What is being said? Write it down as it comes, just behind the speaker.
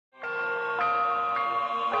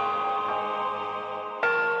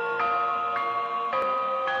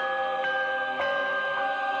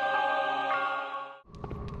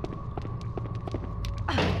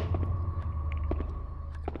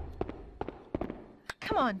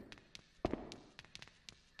Come on.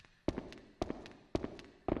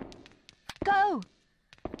 Go!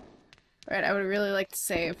 Alright, I would really like to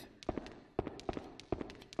save.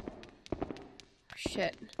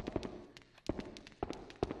 Shit.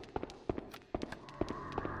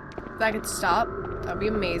 If I could stop, that'd be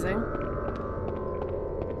amazing.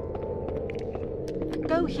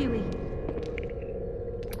 Go, Huey.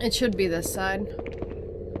 It should be this side.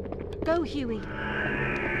 Go, Huey.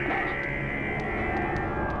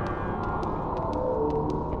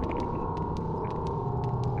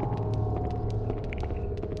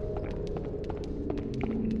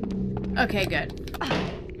 Okay, good.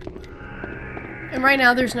 And right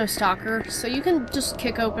now there's no stalker, so you can just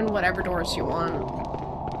kick open whatever doors you want.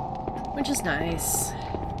 Which is nice.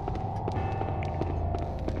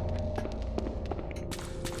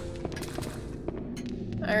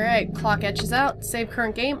 Alright, clock etches out. Save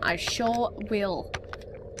current game. I sure will.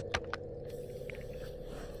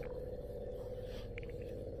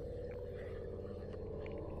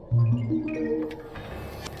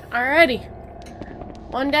 Alrighty.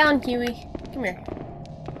 One down, Huey. Come here.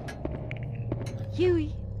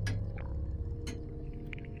 Huey.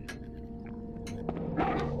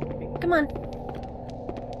 Come on.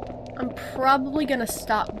 I'm probably gonna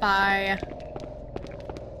stop by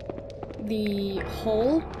the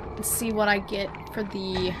hole and see what I get for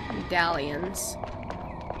the medallions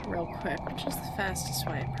real quick. Which is the fastest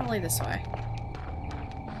way? Probably this way.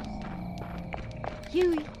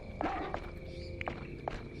 Huey.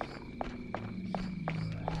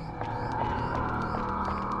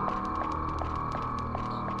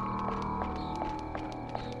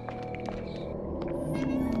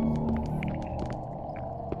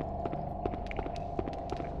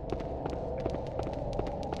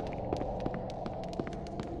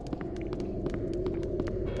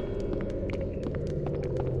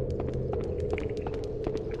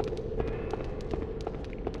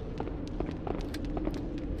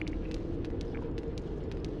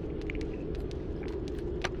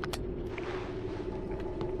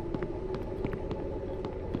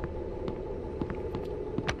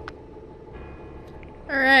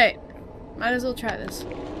 Alright. Might as well try this.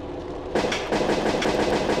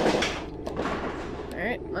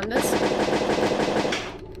 Alright, on this.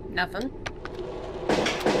 Nothing.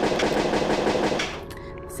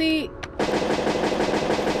 See...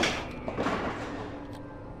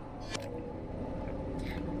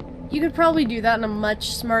 You could probably do that in a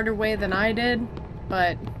much smarter way than I did,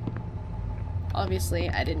 but obviously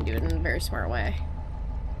I didn't do it in a very smart way.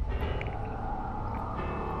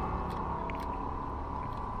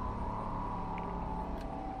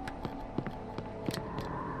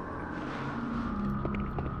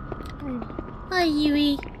 Hi,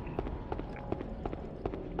 Huey.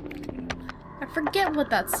 I forget what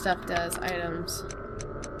that stuff does. Items.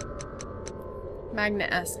 Magna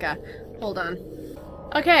Esca. Hold on.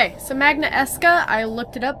 Okay, so Magna Esca, I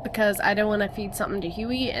looked it up because I don't want to feed something to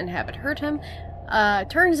Huey and have it hurt him.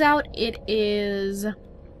 Turns out it is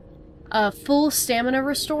a full stamina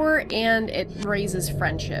restore and it raises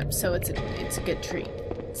friendship, so it's a good treat.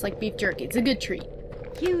 It's like beef jerky. It's a good treat.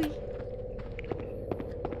 Huey.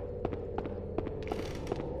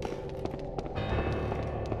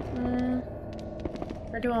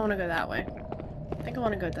 Or do I want to go that way? I think I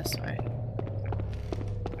want to go this way.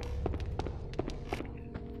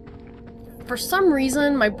 For some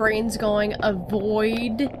reason, my brain's going,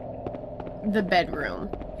 avoid the bedroom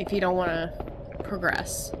if you don't want to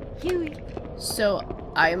progress. Huey.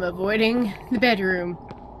 So, I'm avoiding the bedroom.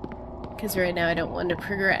 Because right now I don't want to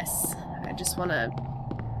progress. I just want to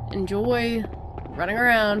enjoy running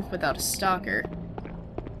around without a stalker.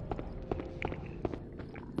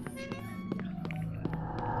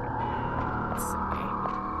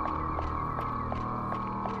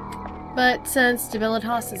 But since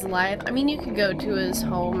Debilitas is alive, I mean, you could go to his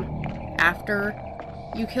home after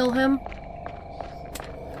you kill him,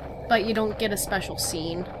 but you don't get a special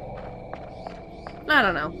scene. I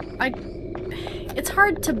don't know. It's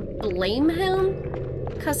hard to blame him,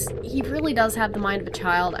 because he really does have the mind of a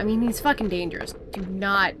child. I mean, he's fucking dangerous. Do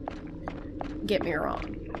not get me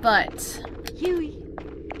wrong. But, Huey.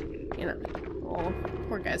 you know, oh,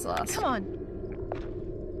 poor guy's lost. Come on.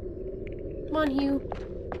 Come on, Hugh.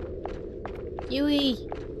 Huey!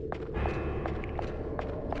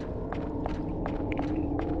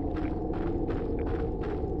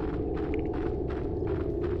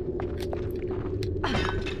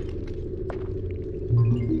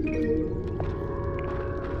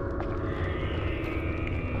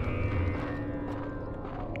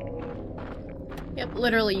 Yep,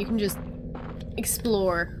 literally, you can just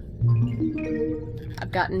explore.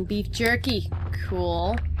 I've gotten beef jerky.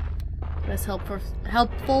 cool. That's helpful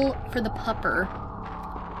for the pupper.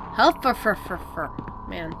 Helpful for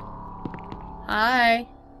man. Hi.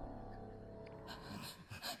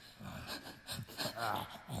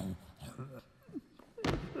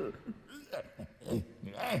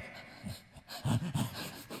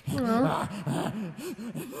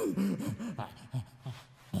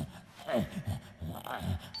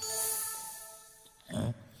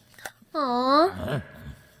 Aww.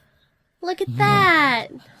 Look at that.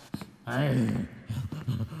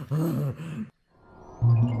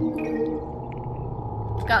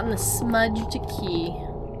 Gotten the smudged key.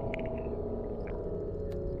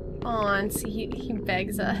 Aw, and see, he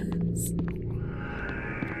begs us.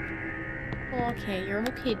 Okay, you're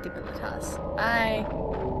okay, Debilitas. Bye.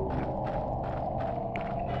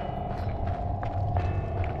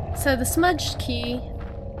 So the smudged key,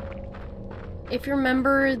 if you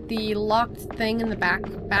remember the locked thing in the back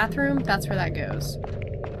bathroom, that's where that goes.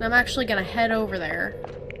 And I'm actually gonna head over there.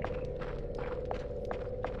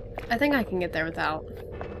 I think I can get there without.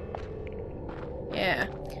 Yeah.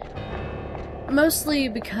 Mostly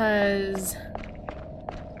because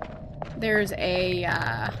there's a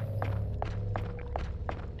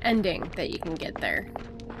ending that you can get there.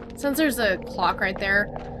 Since there's a clock right there,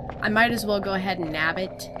 I might as well go ahead and nab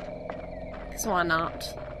it. So why not?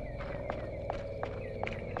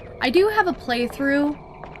 I do have a playthrough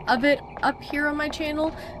of it up here on my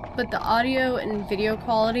channel, but the audio and video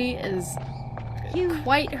quality is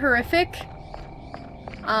quite horrific.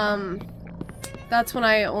 That's when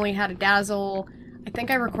I only had a Dazzle. I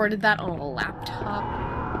think I recorded that on a laptop.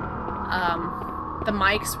 The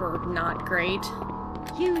mics were not great.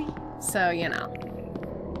 Huey. So, you know.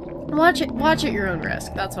 Watch at your own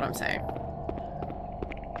risk, that's what I'm saying.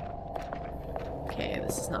 Okay,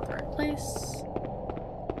 this is not the right place.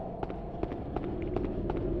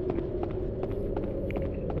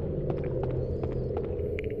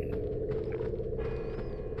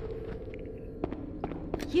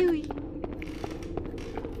 Huey.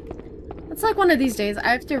 It's like one of these days, I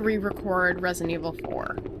have to re-record Resident Evil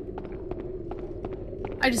 4.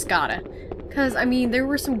 I just gotta. Because, I mean, there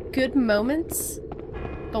were some good moments,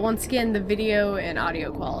 but once again, the video and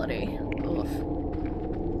audio quality. Oof.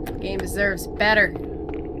 The game deserves better.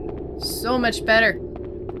 So much better.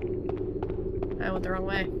 I went the wrong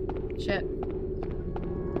way. Shit.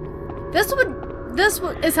 This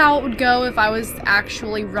is how it would go if I was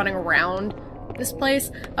actually running around this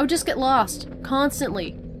place. I would just get lost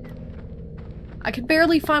constantly. I could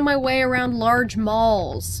barely find my way around large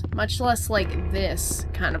malls, much less like this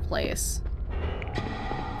kind of place.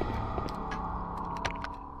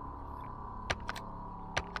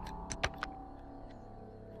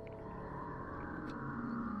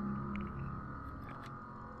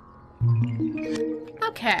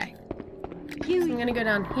 Okay. So I'm gonna go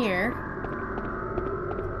down here.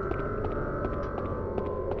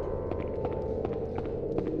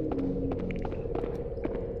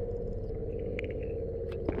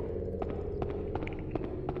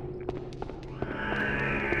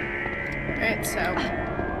 Alright, so...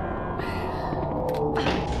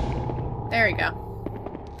 there we go.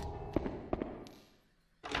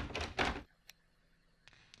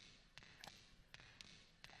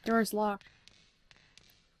 Door's locked.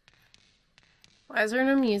 Why is there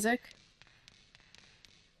no music?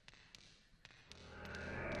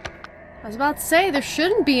 I was about to say, there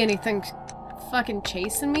shouldn't be anything fucking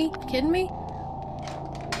chasing me. Kidding me?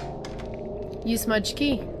 Use smudge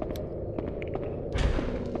key.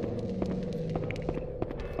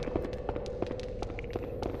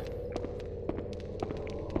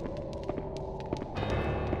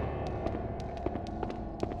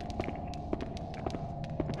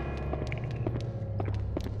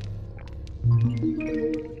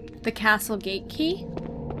 The castle gate key.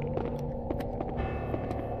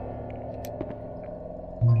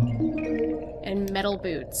 And metal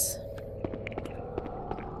boots.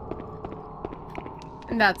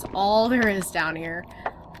 And that's all there is down here.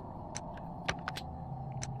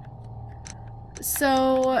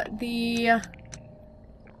 So, the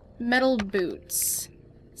metal boots.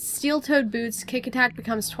 Steel-toed boots, kick attack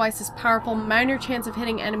becomes twice as powerful, minor chance of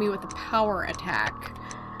hitting enemy with a power attack.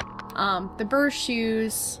 The burst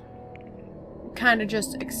shoes kind of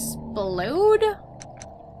just explode?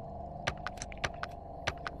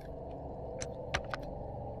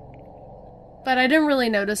 But I didn't really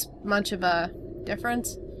notice much of a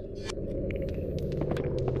difference.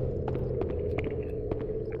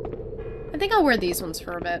 I think I'll wear these ones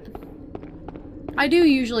for a bit. I do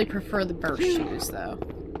usually prefer the burst shoes, though.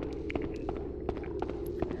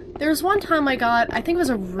 There was one time I got, I think it was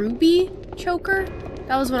a ruby choker.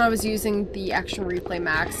 That was when I was using the Action Replay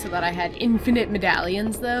Max so that I had infinite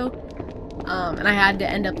medallions, though. And I had to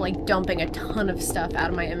end up, like, dumping a ton of stuff out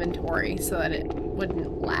of my inventory so that it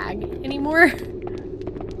wouldn't lag anymore.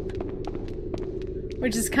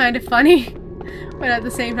 Which is kind of funny, but at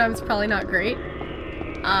the same time it's probably not great.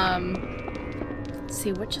 Let's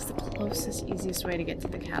see, which is the closest, easiest way to get to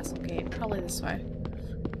the castle gate? Probably this way.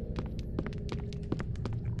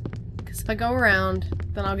 Because if I go around,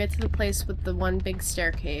 then I'll get to the place with the one big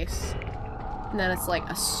staircase. And then it's like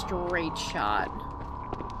a straight shot.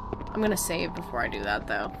 I'm gonna save before I do that,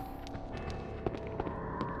 though.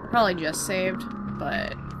 I probably just saved,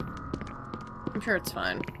 but I'm sure it's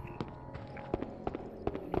fine.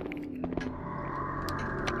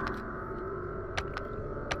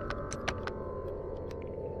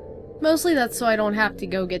 Mostly that's so I don't have to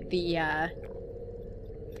go get the,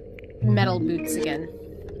 metal boots again.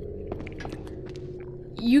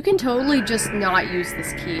 You can totally just not use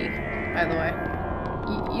this key, by the way.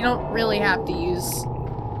 You don't really have to use...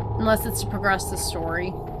 Unless it's to progress the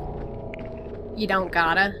story. You don't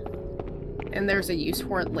gotta. And there's a use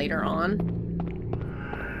for it later on.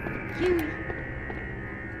 Huey.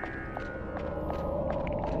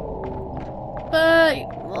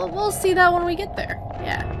 But we'll see that when we get there.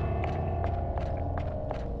 Yeah.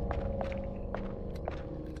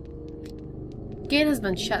 Gate has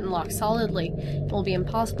been shut and locked solidly. It will be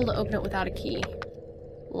impossible to open it without a key.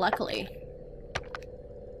 Luckily.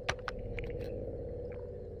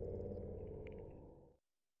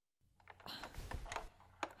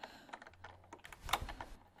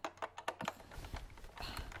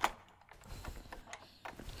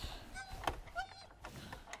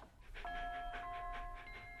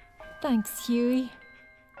 Thanks, Huey.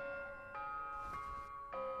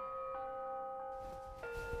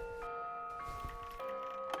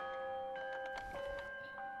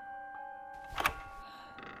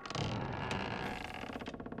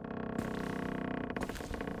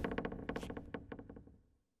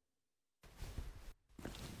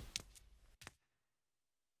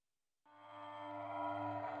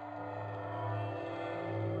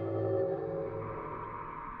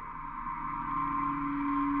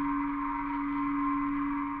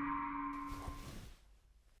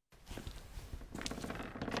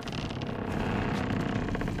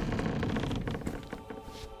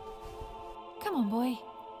 Come on, boy.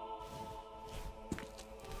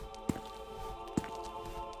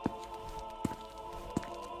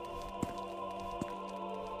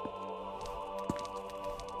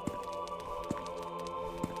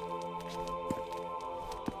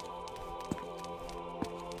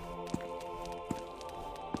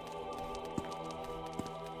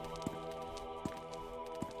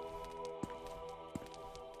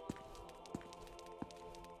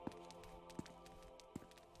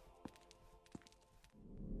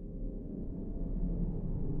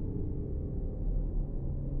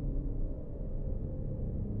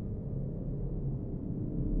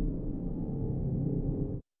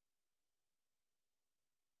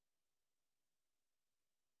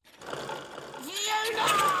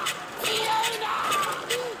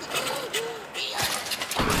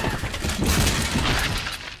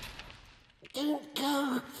 Don't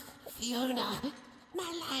go, Fiona.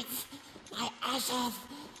 My life, my Azov,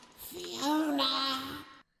 Fiona.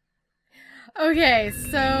 Okay,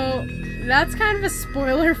 so that's kind of a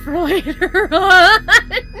spoiler for later on.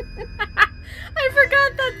 I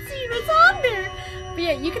forgot that scene was on there. But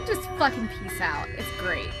yeah, you can just fucking peace out. It's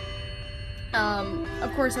great.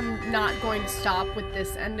 Of course I'm not going to stop with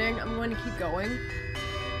this ending. I'm going to keep going.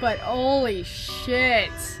 But holy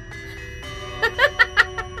shit.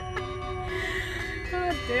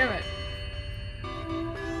 God damn it.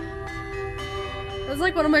 That's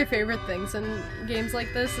like one of my favorite things in games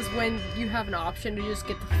like this is when you have an option to just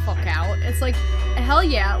get the fuck out. It's like, hell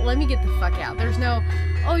yeah, let me get the fuck out. There's no,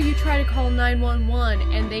 oh, you try to call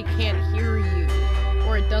 911 and they can't hear you.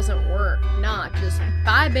 Or it doesn't work. Nah, just,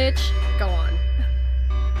 bye bitch, go on.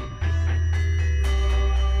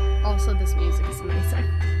 Also, this music is amazing.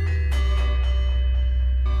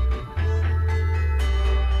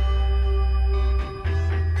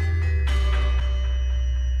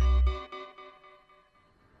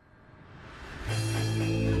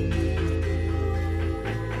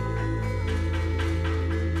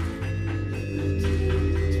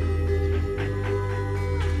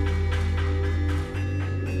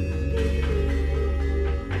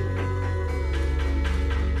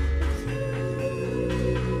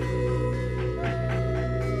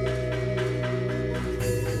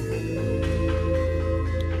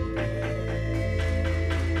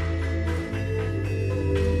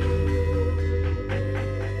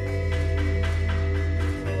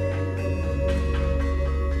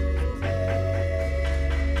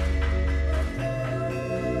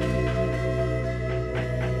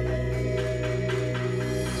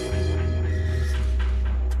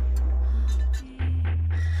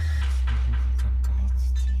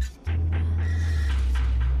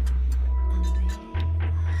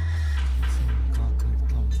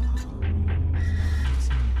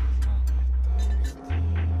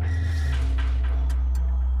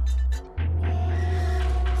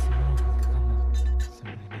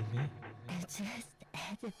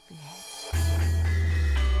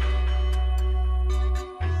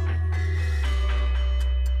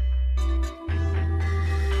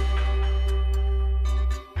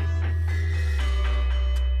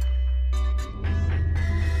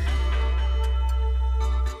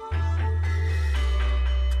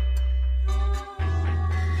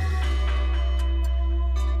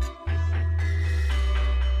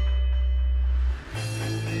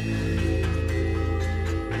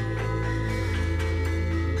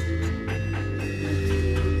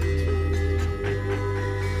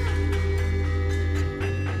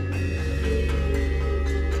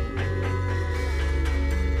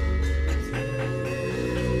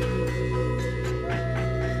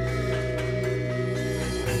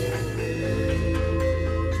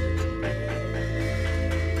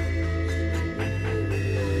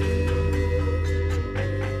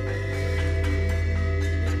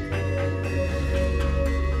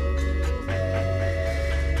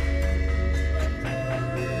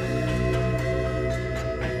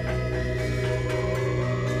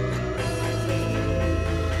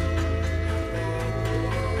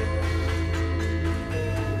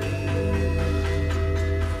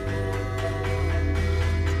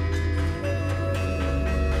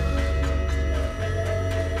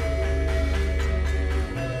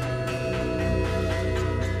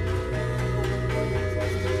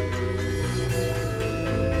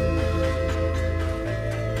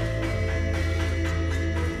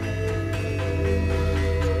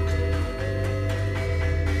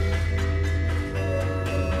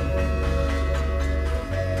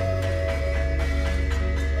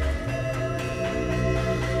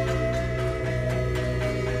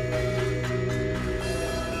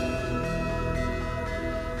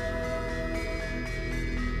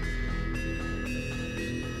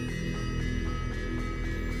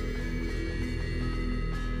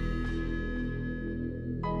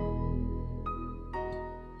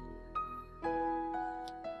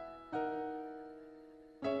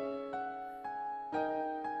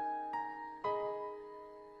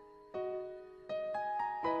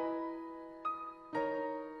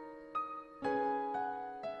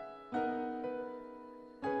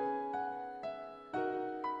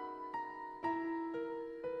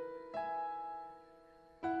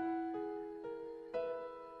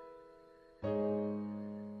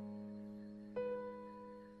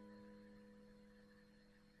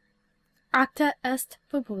 Acta est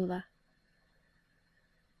fabula.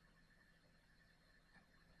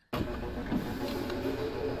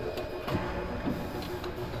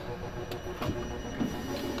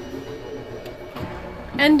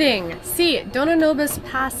 Ending. C. Dona nobis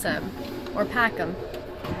pacem. Or pacem.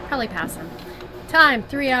 Probably pacem. Time,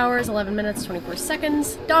 3 hours, 11 minutes, 24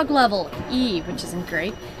 seconds. Dog level, E, which isn't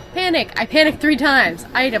great. Panic. I panicked 3 times.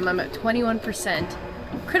 Item, I'm at 21%.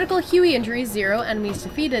 Critical Huey injuries, 0. Enemies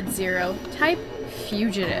defeated, 0. Type,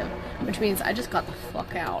 fugitive. Which means I just got the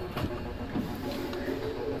fuck out.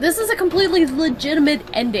 This is a completely legitimate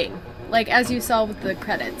ending. Like, as you saw with the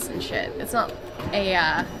credits and shit. It's not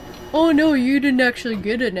a, oh no, you didn't actually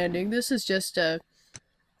get an ending. This is just a